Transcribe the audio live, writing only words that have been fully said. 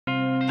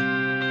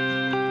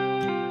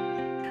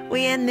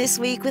We end this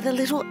week with a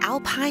little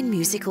alpine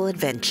musical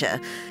adventure.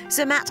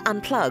 Zermatt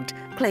Unplugged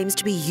claims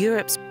to be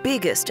Europe's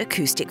biggest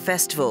acoustic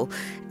festival,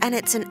 and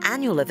it's an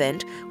annual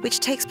event which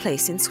takes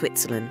place in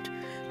Switzerland.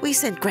 We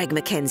sent Greg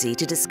Mckenzie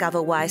to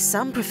discover why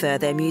some prefer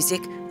their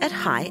music at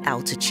high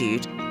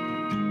altitude.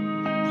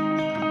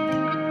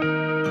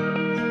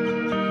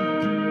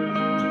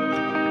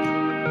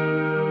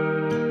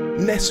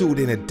 Nestled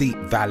in a deep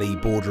valley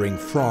bordering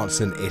France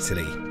and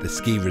Italy, the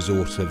ski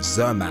resort of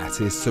Zermatt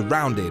is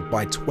surrounded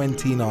by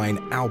 29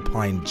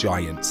 alpine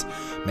giants,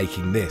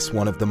 making this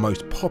one of the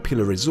most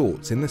popular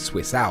resorts in the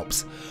Swiss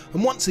Alps.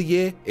 And once a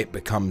year, it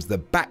becomes the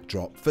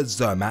backdrop for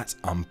Zermatt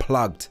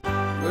Unplugged.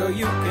 Well,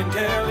 you can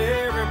tell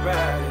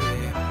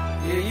everybody,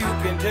 yeah, you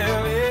can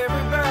tell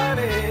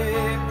everybody,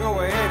 go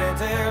ahead and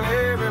tell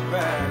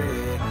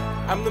everybody,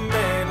 I'm the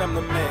man, I'm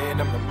the man,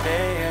 I'm the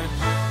man.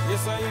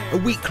 A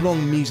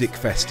week-long music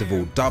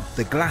festival dubbed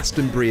the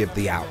Glastonbury of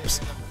the Alps,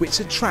 which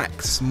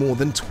attracts more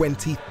than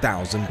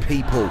 20,000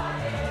 people.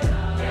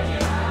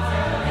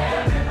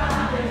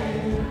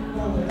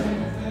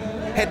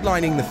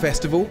 Headlining the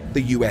festival,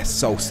 the US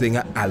soul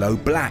singer Aloe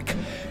Blacc,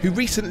 who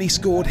recently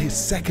scored his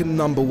second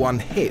 #1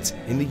 hit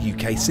in the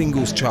UK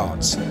singles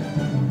charts.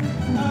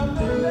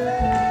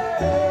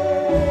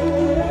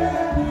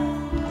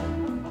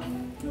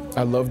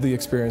 I loved the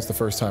experience the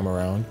first time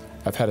around.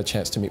 I've had a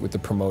chance to meet with the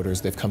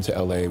promoters. They've come to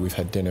LA, we've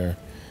had dinner,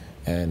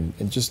 and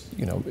just,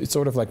 you know, it's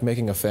sort of like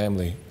making a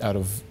family out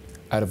of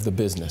the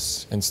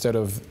business, instead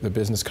of the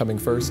business coming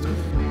first.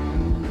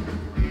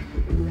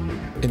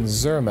 In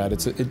Zermatt,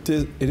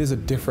 it is a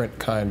different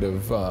kind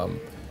of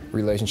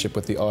relationship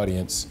with the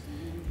audience.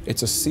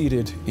 It's a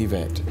seated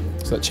event,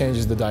 so that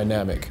changes the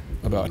dynamic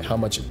about how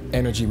much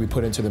energy we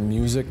put into the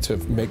music to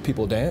make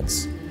people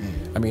dance.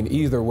 I mean,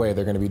 either way,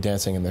 they're going to be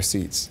dancing in their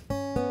seats.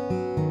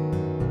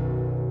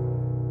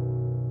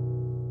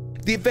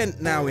 The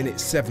event, now in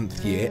its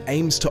 7th year,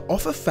 aims to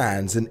offer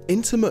fans an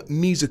intimate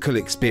musical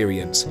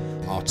experience.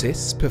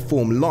 Artists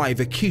perform live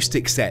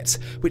acoustic sets,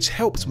 which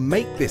helps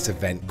make this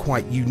event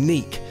quite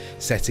unique,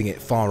 setting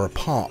it far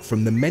apart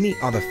from the many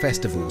other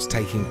festivals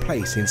taking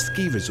place in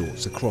ski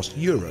resorts across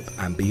Europe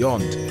and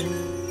beyond.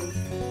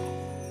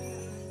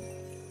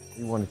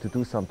 We wanted to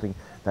do something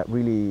that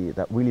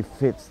really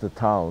fits the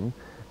town.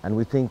 And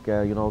we think,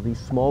 you know, these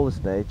smaller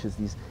stages,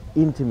 these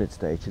intimate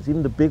stages,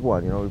 even the big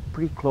one, you know,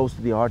 pretty close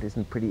to the artist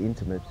and pretty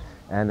intimate.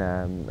 And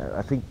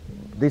I think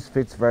this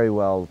fits very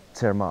well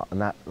Zermatt, and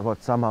that's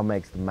what somehow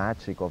makes the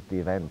magic of the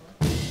event.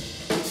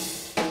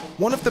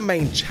 One of the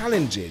main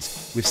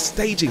challenges with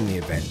staging the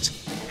event,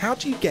 how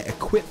do you get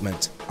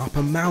equipment up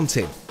a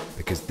mountain?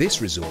 Because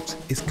this resort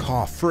is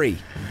car-free.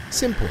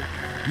 Simple,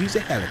 use a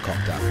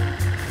helicopter.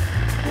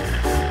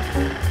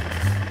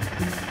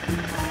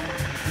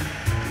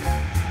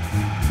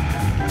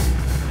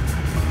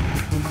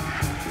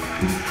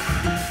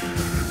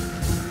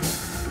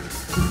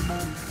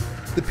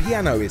 The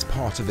piano is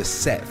part of a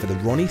set for the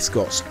Ronnie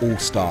Scott's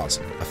All-Stars,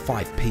 a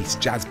 5-piece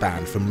jazz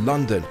band from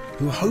London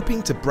who are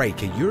hoping to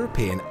break a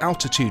European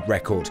altitude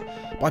record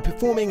by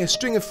performing a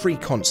string of free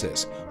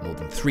concerts more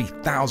than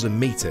 3,000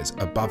 metres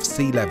above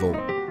sea level.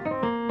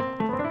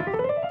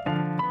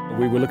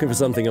 We were looking for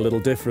something a little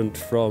different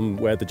from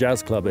where the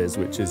jazz club is,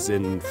 which is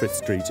in Frith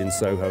Street in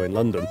Soho in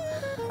London.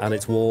 And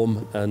it's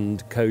warm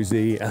and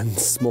cosy and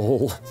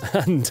small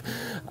and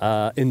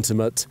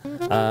intimate.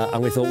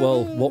 And we thought,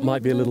 well, what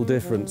might be a little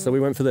different? So we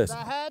went for this.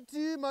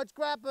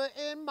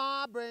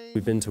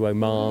 We've been to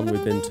Oman,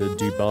 we've been to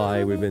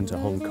Dubai, we've been to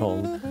Hong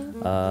Kong.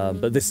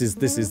 But this is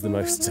the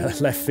most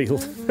left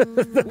field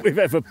that we've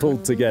ever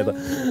pulled together.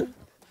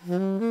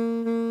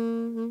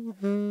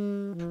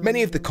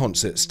 Many of the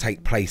concerts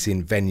take place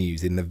in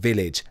venues in the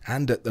village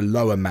and at the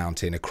lower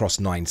mountain across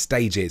 9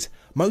 stages.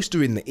 Most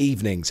are in the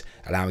evenings,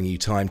 allowing you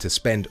time to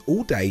spend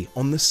all day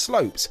on the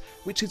slopes,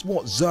 which is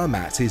what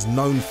Zermatt is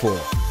known for.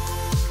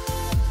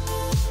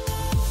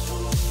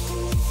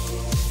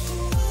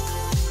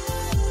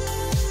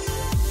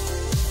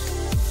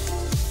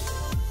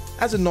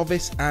 As a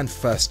novice and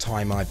first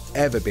time I've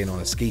ever been on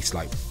a ski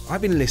slope,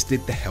 I've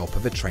enlisted the help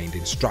of a trained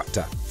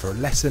instructor for a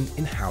lesson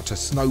in how to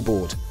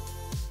snowboard.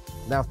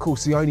 Now, of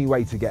course, the only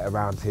way to get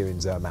around here in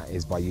Zermatt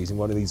is by using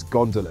one of these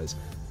gondolas.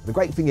 The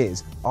great thing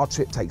is, our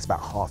trip takes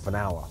about half an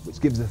hour, which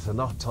gives us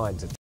enough time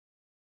to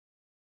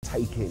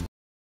take in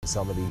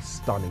some of these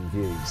stunning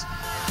views.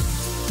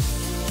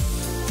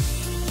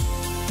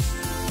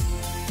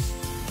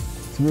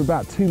 So we're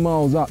about 2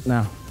 miles up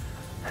now,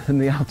 and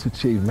the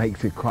altitude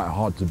makes it quite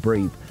hard to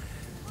breathe.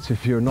 So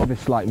if you're a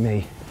novice like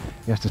me,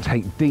 you have to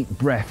take deep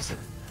breaths.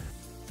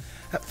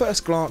 At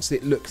first glance,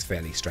 it looks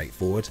fairly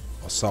straightforward,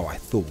 or so I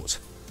thought.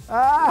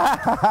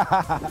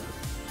 How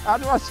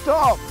do I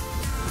stop?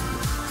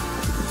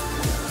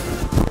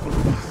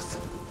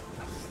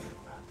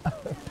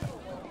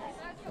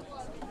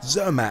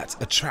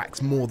 Zermatt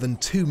attracts more than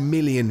 2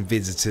 million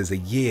visitors a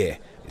year.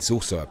 It's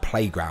also a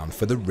playground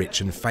for the rich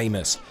and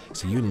famous,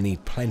 so you'll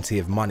need plenty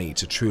of money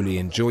to truly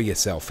enjoy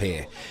yourself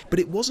here. But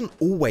it wasn't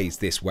always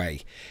this way.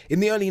 In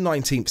the early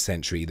 19th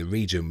century, the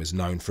region was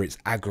known for its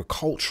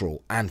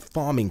agricultural and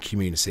farming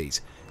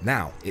communities.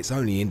 Now, its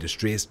only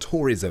industry is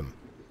tourism.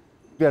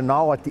 We are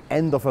now at the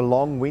end of a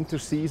long winter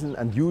season,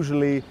 and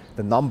usually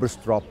the numbers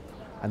drop.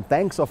 And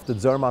thanks of the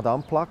Zermatt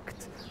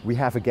Unplugged, we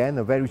have again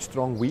a very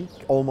strong week,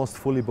 almost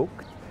fully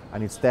booked,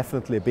 and it's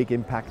definitely a big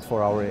impact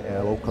for our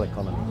local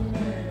economy.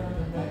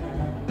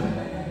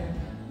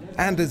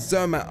 And as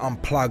Zermatt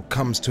Unplugged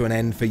comes to an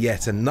end for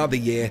yet another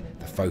year,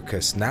 the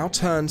focus now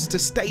turns to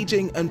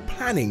staging and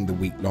planning the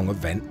week-long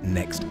event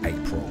next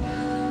April.